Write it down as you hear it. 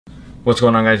What's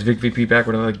going on, guys? Vic VP back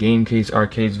with another Game Case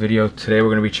Arcades video. Today we're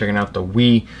going to be checking out the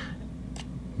Wii.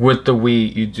 With the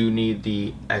Wii, you do need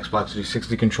the Xbox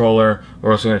 360 controller.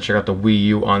 We're also going to check out the Wii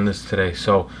U on this today.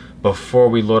 So before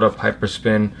we load up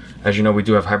Hyperspin, as you know, we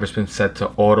do have Hyperspin set to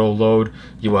auto load.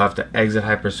 You will have to exit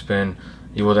Hyperspin.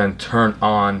 You will then turn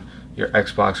on your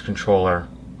Xbox controller,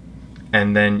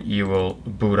 and then you will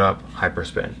boot up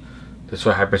Hyperspin. This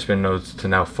way Hyperspin knows to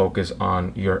now focus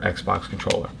on your Xbox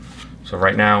controller. So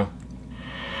right now,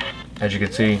 as you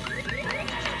can see,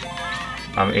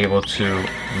 I'm able to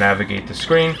navigate the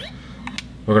screen.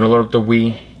 We're going to load up the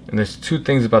Wii, and there's two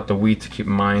things about the Wii to keep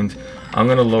in mind. I'm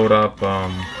going to load up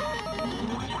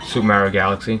Super Mario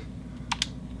Galaxy.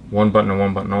 One button and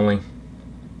one button only.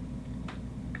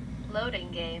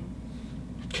 Loading game.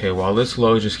 Okay, while this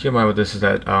loads, just keep in mind with this is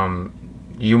that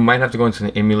you might have to go into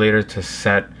the emulator to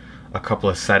set a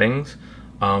couple of settings.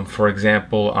 For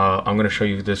example, I'm going to show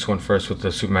you this one first with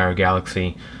the Super Mario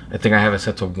Galaxy. I think I have it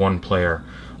set to 1 player.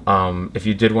 If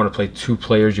you did want to play 2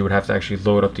 players, you would have to actually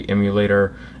load up the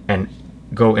emulator and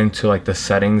go into like the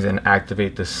settings and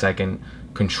activate the second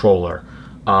controller.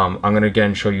 I'm going to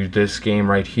again show you this game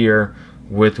right here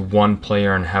with 1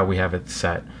 player and how we have it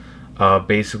set.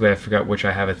 Basically, I forgot which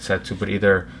I have it set to, but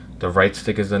either the right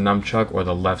stick is the nunchuck or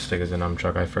the left stick is the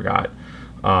nunchuck. I forgot.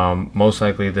 Most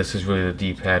likely this is really the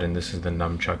D-pad and this is the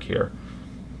nunchuck here.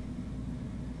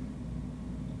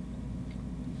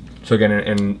 So again,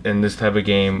 in this type of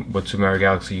game with Super Mario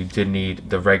Galaxy, you did need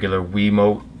the regular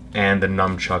Wiimote and the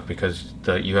nunchuck because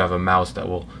you have a mouse that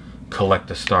will collect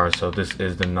the stars. So this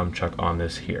is the nunchuck on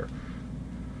this here.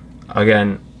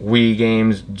 Again, Wii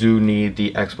games do need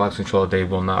the Xbox controller. They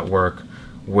will not work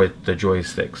with the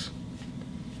joysticks.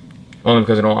 Only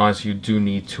because in all honesty, you do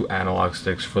need 2 analog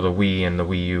sticks for the Wii and the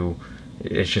Wii U.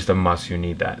 It's just a must, you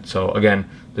need that. So again,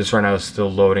 this right now is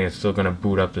still loading. It's still going to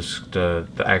boot up the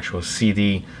actual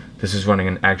CD. This is running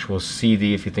an actual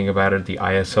CD if you think about it, the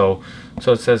ISO.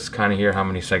 So it says kind of here how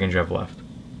many seconds you have left.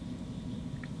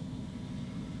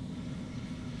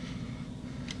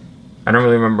 I don't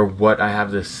really remember what I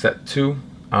have this set to.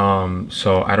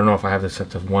 So I don't know if I have this set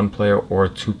to 1 player or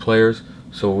 2 players.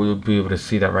 So we'll be able to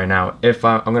see that right now. If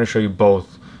I'm going to show you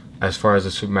both, as far as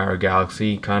the Super Mario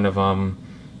Galaxy kind of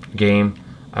game,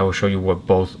 I will show you what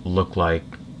both look like.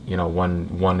 You know,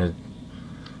 one is.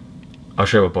 I'll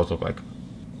show you what both look like.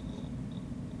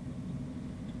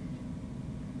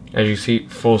 As you see,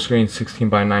 full screen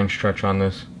 16:9 stretch on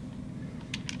this.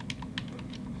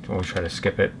 Always try to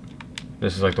skip it.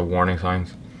 This is like the warning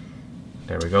signs.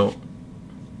 There we go.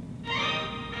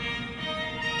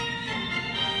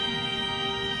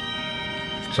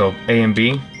 So A and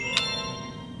B.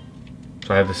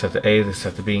 So I have this set to A, this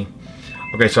set to B.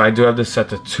 Okay, so I do have this set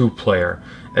to 2 player.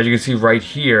 As you can see right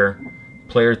here,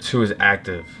 player 2 is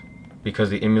active because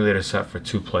the emulator is set for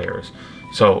 2 players.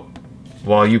 So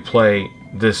while you play,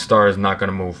 this star is not going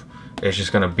to move. It's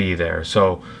just going to be there.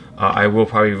 So I'm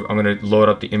going to load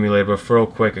up the emulator, but real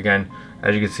quick again,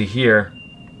 as you can see here,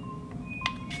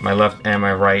 my left and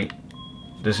my right,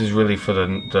 this is really for the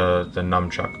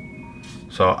nunchuck.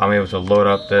 So I'm able to load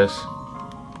up this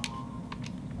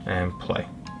and play.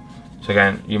 So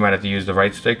again, you might have to use the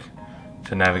right stick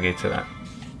to navigate to that.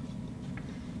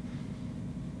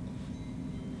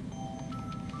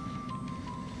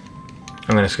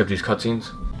 I'm going to skip these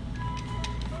cutscenes.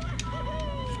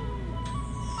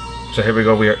 So here we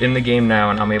go, we are in the game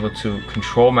now, and I'm able to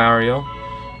control Mario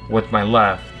with my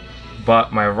left,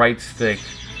 but my right stick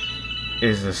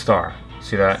is the star.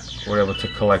 See that? We're able to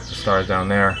collect the stars down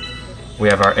there. We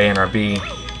have our A and our B.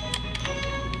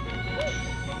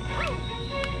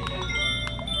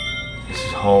 This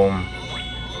is home.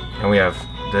 And we have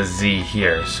the Z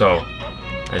here. So,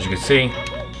 as you can see,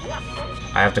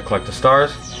 I have to collect the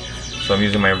stars. So I'm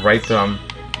using my right thumb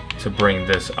to bring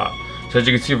this up. So as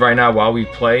you can see right now, while we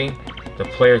play, the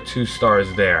player 2 star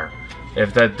is there.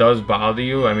 If that does bother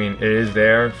you, I mean, it is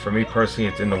there. For me personally,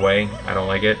 it's in the way. I don't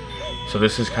like it. So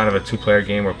this is kind of a 2-player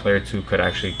game where player 2 could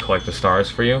actually collect the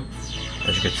stars for you.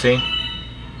 As you can see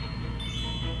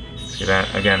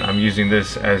that again, I'm using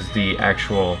this as the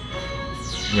actual,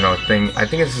 you know, thing. I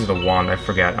think this is the wand. I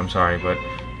forget. I'm sorry, but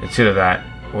it's either that,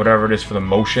 whatever it is for the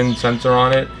motion sensor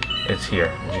on it. It's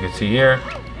here. As you can see here,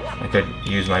 I could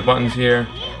use my buttons here.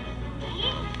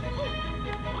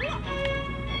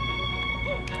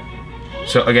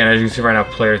 So again, as you can see right now,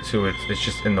 player 2, it's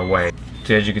just in the way.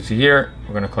 So as you can see here,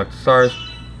 we're gonna collect the stars.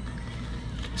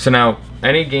 So now,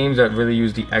 any games that really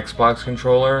use the Xbox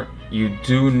controller, you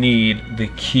do need the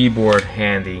keyboard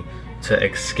handy to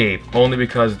escape, only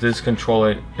because this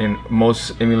controller in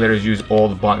most emulators use all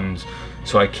the buttons,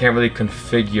 so I can't really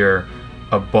configure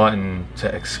a button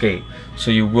to escape.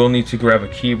 So you will need to grab a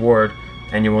keyboard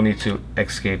and you will need to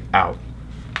escape out.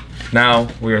 Now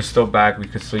we are still back, we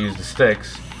could still use the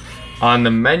sticks. On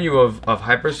the menu of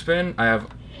Hyperspin, I have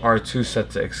R2 set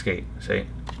to escape, see?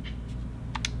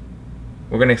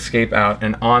 We're gonna escape out,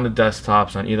 and on the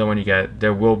desktops, on either one you get,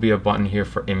 there will be a button here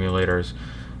for emulators.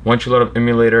 Once you load up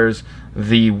emulators,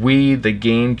 the Wii, the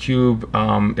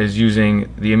GameCube is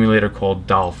using the emulator called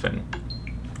Dolphin.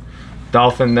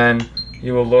 Dolphin, then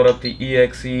you will load up the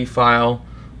exe file,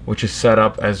 which is set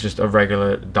up as just a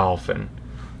regular Dolphin.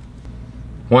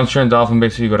 Once you're in Dolphin,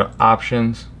 basically you go to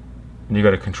Options, and you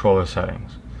go to Controller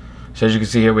Settings. So as you can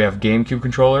see here, we have GameCube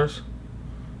controllers,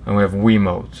 and we have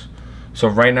Wiimotes. So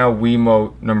right now,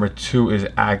 Wiimote number 2 is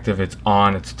active, it's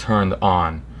on, it's turned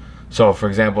on. So for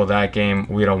example, that game,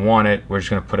 we don't want it, we're just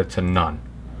gonna put it to none.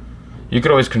 You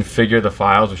could always configure the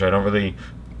files, which I don't really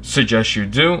suggest you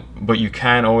do, but you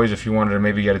can always, if you wanted to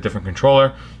maybe get a different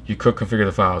controller, you could configure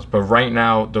the files. But right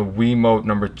now, the Wiimote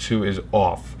number 2 is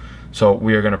off. So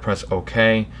we are gonna press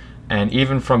OK. And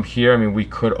even from here, I mean, we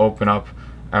could open up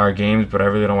our games, but I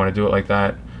really don't wanna do it like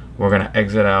that. We're gonna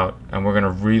exit out and we're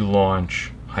gonna relaunch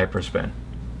Hyperspin.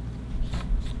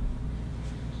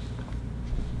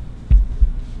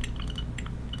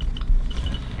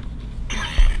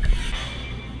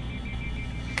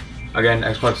 Again,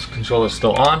 Xbox controller is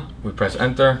still on. We press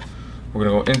enter. We're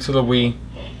gonna go into the Wii,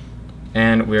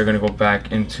 and we are gonna go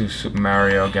back into Super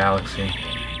Mario Galaxy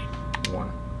 1.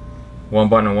 One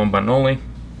button and one button only.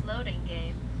 Loading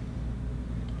game.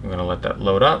 We're gonna let that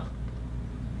load up.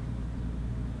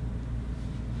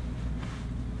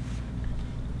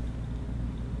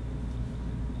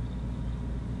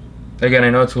 Again, I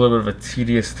know it's a little bit of a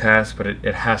tedious task, but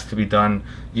it has to be done.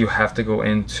 You have to go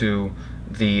into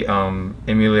the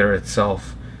emulator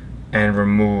itself and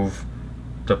remove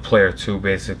the player 2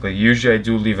 basically. Usually I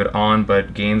do leave it on,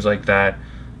 but games like that,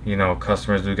 you know,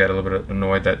 customers do get a little bit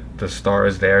annoyed that the star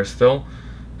is there still.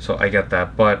 So I get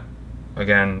that, but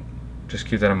again, just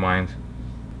keep that in mind.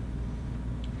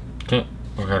 Okay,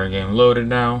 we got our game loaded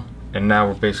now, and now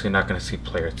we're basically not going to see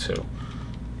player 2.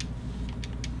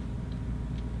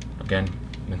 Again,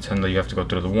 Nintendo, you have to go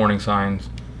through the warning signs.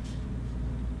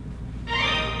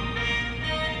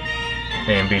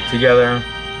 A and B together.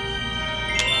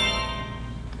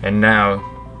 And now,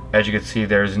 as you can see,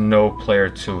 there's no player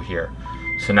 2 here.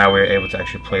 So now we're able to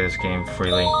actually play this game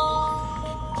freely.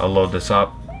 I'll load this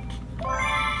up.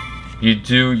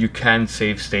 You can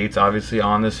save states obviously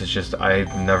on this. It's just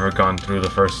I've never gone through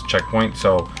the first checkpoint,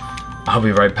 so I'll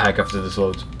be right back after this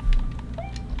loads.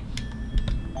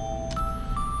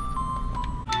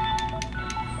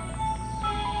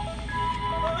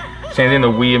 Same thing,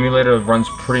 the Wii emulator runs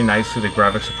pretty nicely, the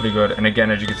graphics are pretty good, and again,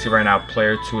 as you can see right now,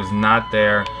 player 2 is not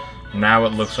there. Now it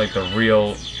looks like the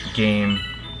real game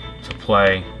to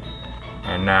play,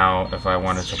 and now if I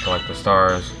wanted to collect the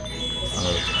stars, I'm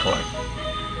going to collect.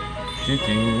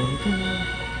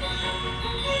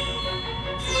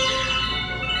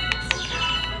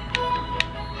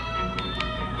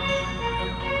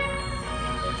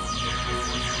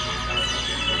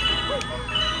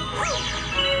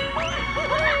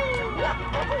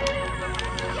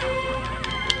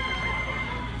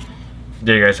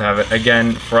 There you guys have it.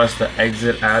 Again, for us to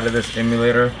exit out of this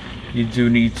emulator, you do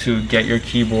need to get your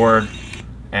keyboard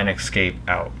and escape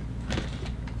out.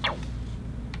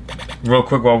 Real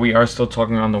quick, while we are still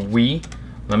talking on the Wii,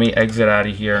 let me exit out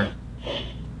of here.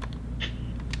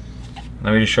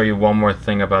 Let me just show you one more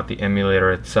thing about the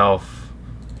emulator itself.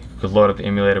 You could load up the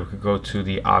emulator, we could go to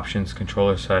the options,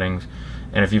 controller settings,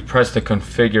 and if you press the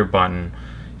configure button,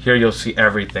 here you'll see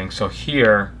everything. So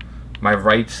here, my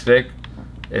right stick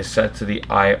is set to the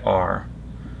IR.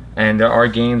 And there are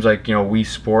games like, you know, Wii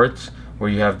Sports, where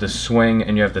you have the swing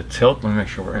and you have the tilt. Let me make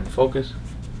sure we're in focus.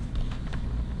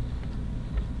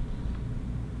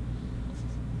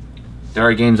 There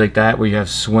are games like that where you have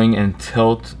swing and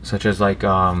tilt, such as like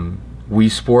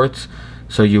Wii Sports.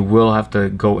 So you will have to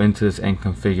go into this and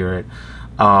configure it.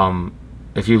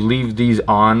 If you leave these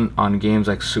on games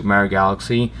like Super Mario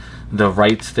Galaxy, the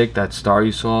right stick, that star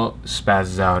you saw,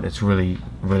 spazzes out. It's really,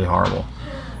 really horrible.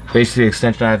 Basically, the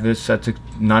extension, I have this set to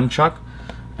nunchuck,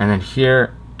 and then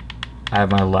here I have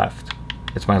my left.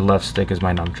 It's my left stick is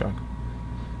my nunchuck.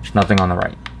 Nothing on the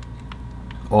right.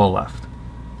 All left.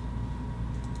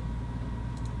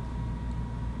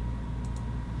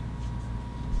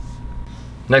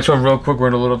 Next one, real quick, we're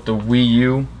gonna load up the Wii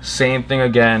U. Same thing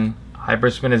again.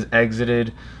 Hyperspin is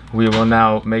exited. We will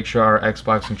now make sure our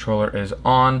Xbox controller is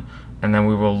on, and then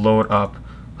we will load up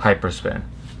Hyperspin.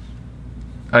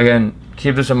 Again,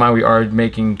 keep this in mind, we are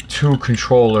making 2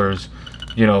 controllers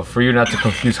you know, for you not to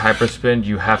confuse hyperspin,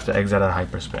 you have to exit at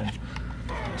hyperspin.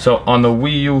 So on the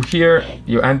Wii U here,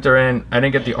 you enter in, I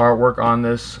didn't get the artwork on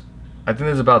this. I think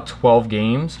there's about 12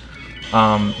 games.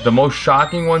 The most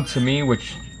shocking one to me,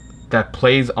 which that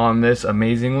plays on this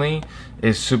amazingly,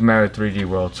 is Super Mario 3D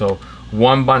World. So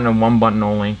one button and one button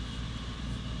only.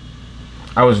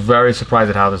 I was very surprised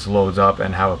at how this loads up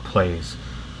and how it plays.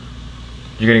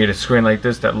 You're gonna get a screen like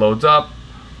this that loads up.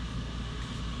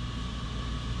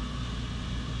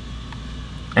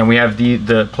 And we have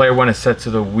the player one is set to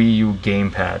the Wii U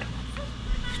gamepad.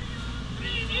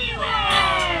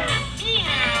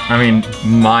 I mean,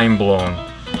 mind blown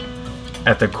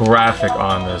at the graphic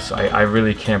on this. I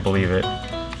really can't believe it.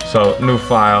 So, new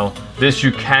file. This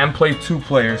you can play 2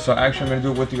 players. So actually I'm gonna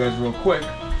do it with you guys real quick.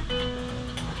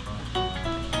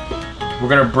 We're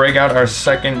gonna break out our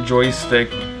second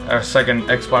joystick, our second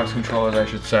Xbox controllers, I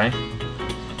should say.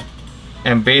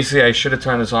 And basically I should have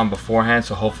turned this on beforehand,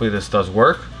 so hopefully this does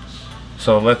work.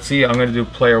 So let's see, I'm gonna do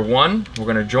player 1, we're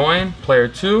gonna join, player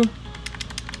 2,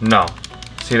 no.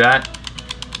 See that?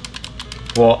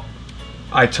 Well,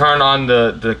 I turned on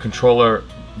the controller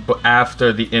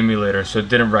after the emulator, so it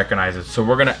didn't recognize it. So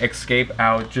we're gonna escape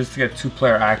out just to get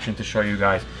 2-player action to show you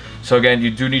guys. So again,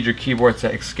 you do need your keyboard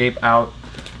to escape out.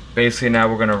 Basically now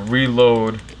we're gonna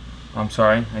reload. I'm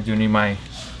sorry, I do need my,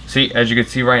 see, as you can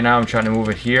see right now, I'm trying to move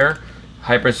it here.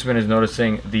 Hyperspin is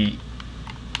noticing the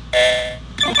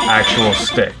actual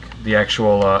stick, the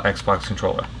actual Xbox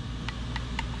controller.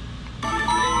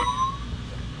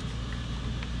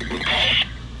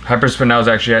 Hyperspin now is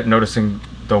actually noticing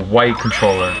the white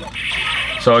controller.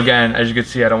 So again, as you can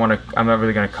see, I'm not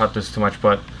really gonna cut this too much,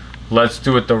 but let's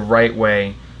do it the right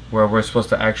way, where we're supposed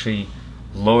to actually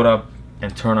load up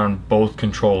and turn on both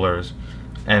controllers.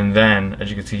 And then, as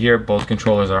you can see here, both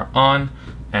controllers are on,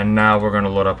 and now we're gonna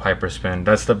load up hyperspin.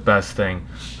 That's the best thing.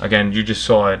 Again, you just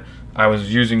saw it. I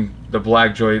was using the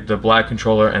black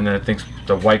controller, and then it thinks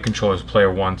the white controller is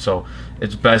player 1. So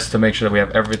it's best to make sure that we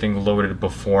have everything loaded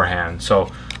beforehand.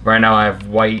 So right now I have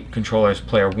white controller as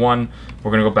player 1.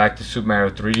 We're gonna go back to Super Mario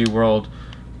 3D World.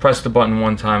 Press the button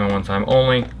 1 time and 1 time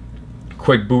only.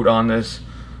 Quick boot on this.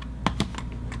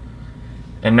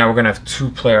 And now we're gonna have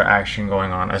 2-player action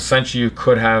going on. Essentially, you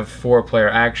could have 4-player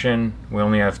action. We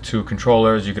only have 2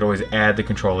 controllers. You could always add the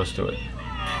controllers to it.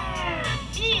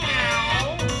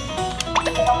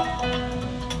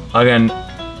 Again,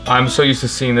 I'm so used to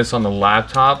seeing this on the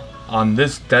laptop. On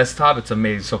this desktop, it's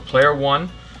amazing. So player 1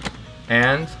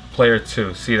 and player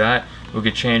 2. See that? We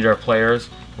could change our players.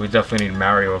 We definitely need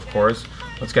Mario, of course.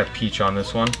 Let's get Peach on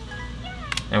this one.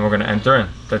 And we're gonna enter in.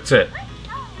 That's it.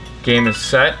 Game is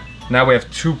set. Now we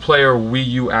have 2-player Wii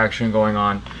U action going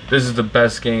on. This is the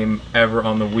best game ever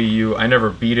on the Wii U. I never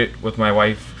beat it with my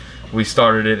wife. We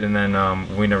started it and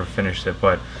then we never finished it.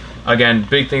 But again,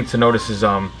 big thing to notice is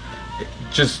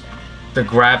just the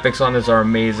graphics on this are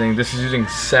amazing. This is using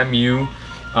SEMU.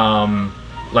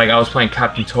 Like I was playing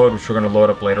Captain Toad, which we're gonna load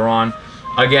up later on.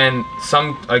 Again,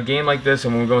 a game like this,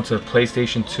 and when we go into the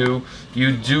PlayStation 2,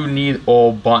 you do need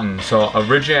all buttons. So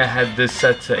originally I had this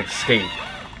set to escape.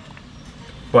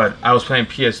 But I was playing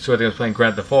PS2, I think I was playing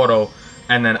Grand Theft Auto,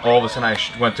 and then all of a sudden I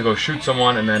went to go shoot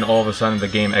someone, and then all of a sudden the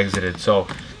game exited. So,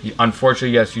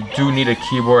 unfortunately, yes, you do need a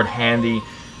keyboard handy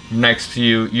next to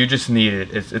you. You just need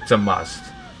it. It's a must.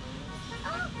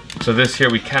 So this here,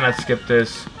 we cannot skip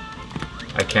this.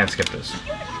 I can't skip this.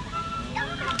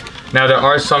 Now, there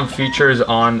are some features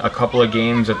on a couple of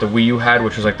games that the Wii U had,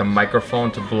 which was like the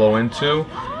microphone to blow into.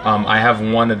 I have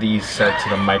one of these set to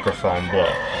the microphone blow.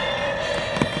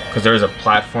 Because there is a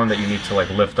platform that you need to like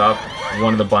lift up.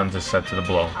 One of the buttons is set to the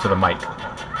blow, to the mic.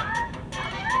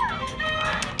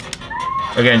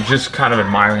 Again, just kind of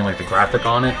admiring like the graphic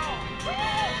on it.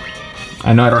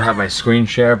 I know I don't have my screen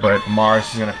share, but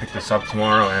Mars is gonna pick this up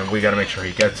tomorrow and we gotta make sure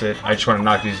he gets it. I just wanna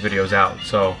knock these videos out.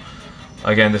 So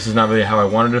again, this is not really how I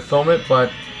wanted to film it,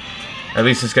 but at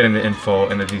least it's getting the info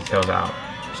and the details out.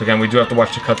 So again, we do have to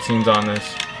watch the cutscenes on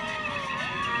this.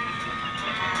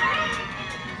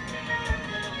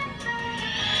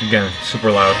 Again,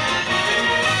 super loud.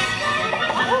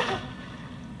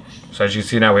 So as you can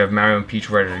see now, we have Mario and Peach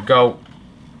ready to go.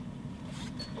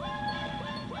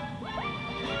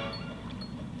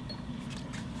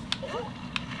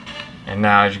 And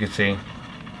now, as you can see,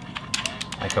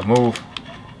 I can move.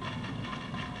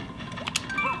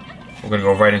 We're gonna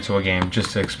go right into a game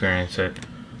just to experience it.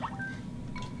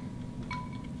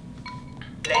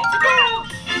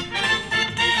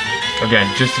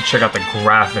 Again, just to check out the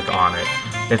graphic on it.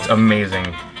 It's amazing.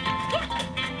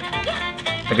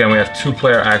 Again, we have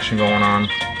 2-player action going on.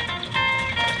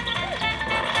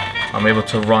 I'm able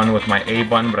to run with my A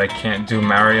button, but I can't do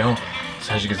Mario.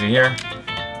 So as you can see here,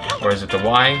 or is it the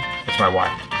Y? It's my Y.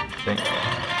 See?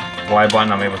 Y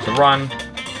button, I'm able to run.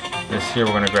 This here,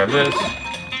 we're gonna grab this.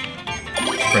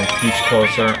 Bring Peach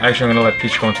closer. Actually, I'm gonna let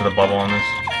Peach go into the bubble on this.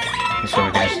 So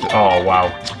we can just, oh wow.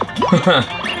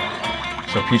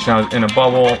 So Peach now is in a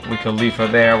bubble. We can leave her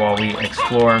there while we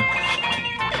explore.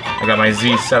 I got my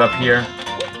Z set up here.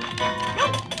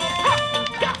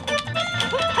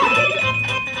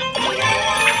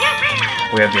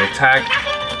 We have the attack.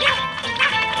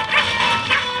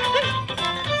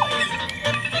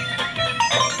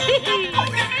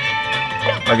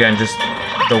 Again, just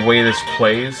the way this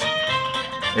plays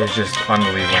is just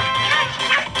unbelievable.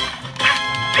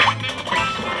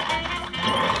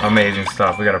 Amazing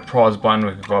stuff. We got a pause button.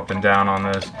 We can go up and down on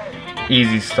this.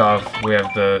 Easy stuff. We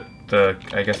have the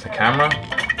I guess the camera.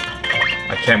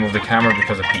 I can't move the camera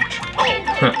because of Peach.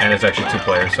 And it's actually 2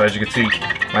 players. So as you can see,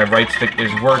 my right stick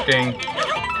is working.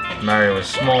 Mario is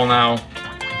small now.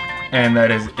 And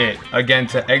that is it. Again,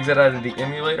 to exit out of the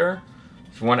emulator,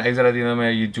 if you want to exit out of the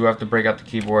emulator, you do have to break out the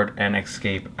keyboard and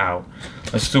escape out.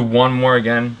 Let's do one more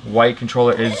again. White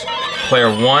controller is player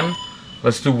 1.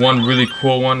 Let's do one really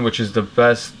cool one, which is the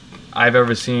best I've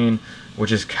ever seen,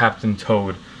 which is Captain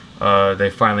Toad. They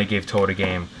finally gave Toad a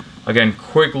game. Again,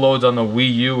 quick loads on the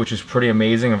Wii U, which is pretty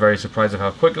amazing. I'm very surprised of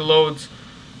how quick it loads.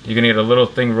 You're gonna get a little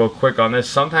thing real quick on this.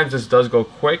 Sometimes this does go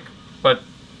quick, but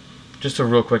just to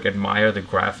real quick admire the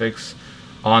graphics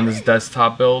on this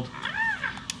desktop build.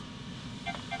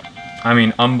 I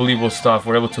mean, unbelievable stuff.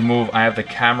 We're able to move. I have the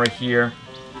camera here.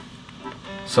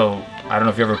 So, I don't know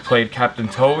if you ever played Captain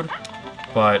Toad,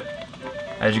 but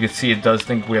as you can see, it does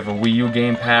think we have a Wii U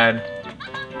gamepad,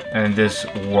 and this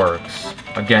works.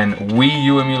 Again, Wii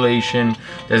U emulation.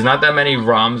 There's not that many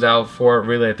ROMs out for it,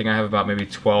 really. I think I have about maybe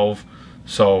 12.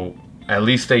 So, at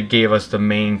least they gave us the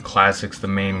main classics, the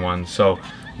main ones. So,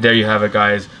 there you have it,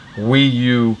 guys. Wii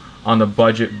U on the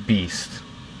budget beast.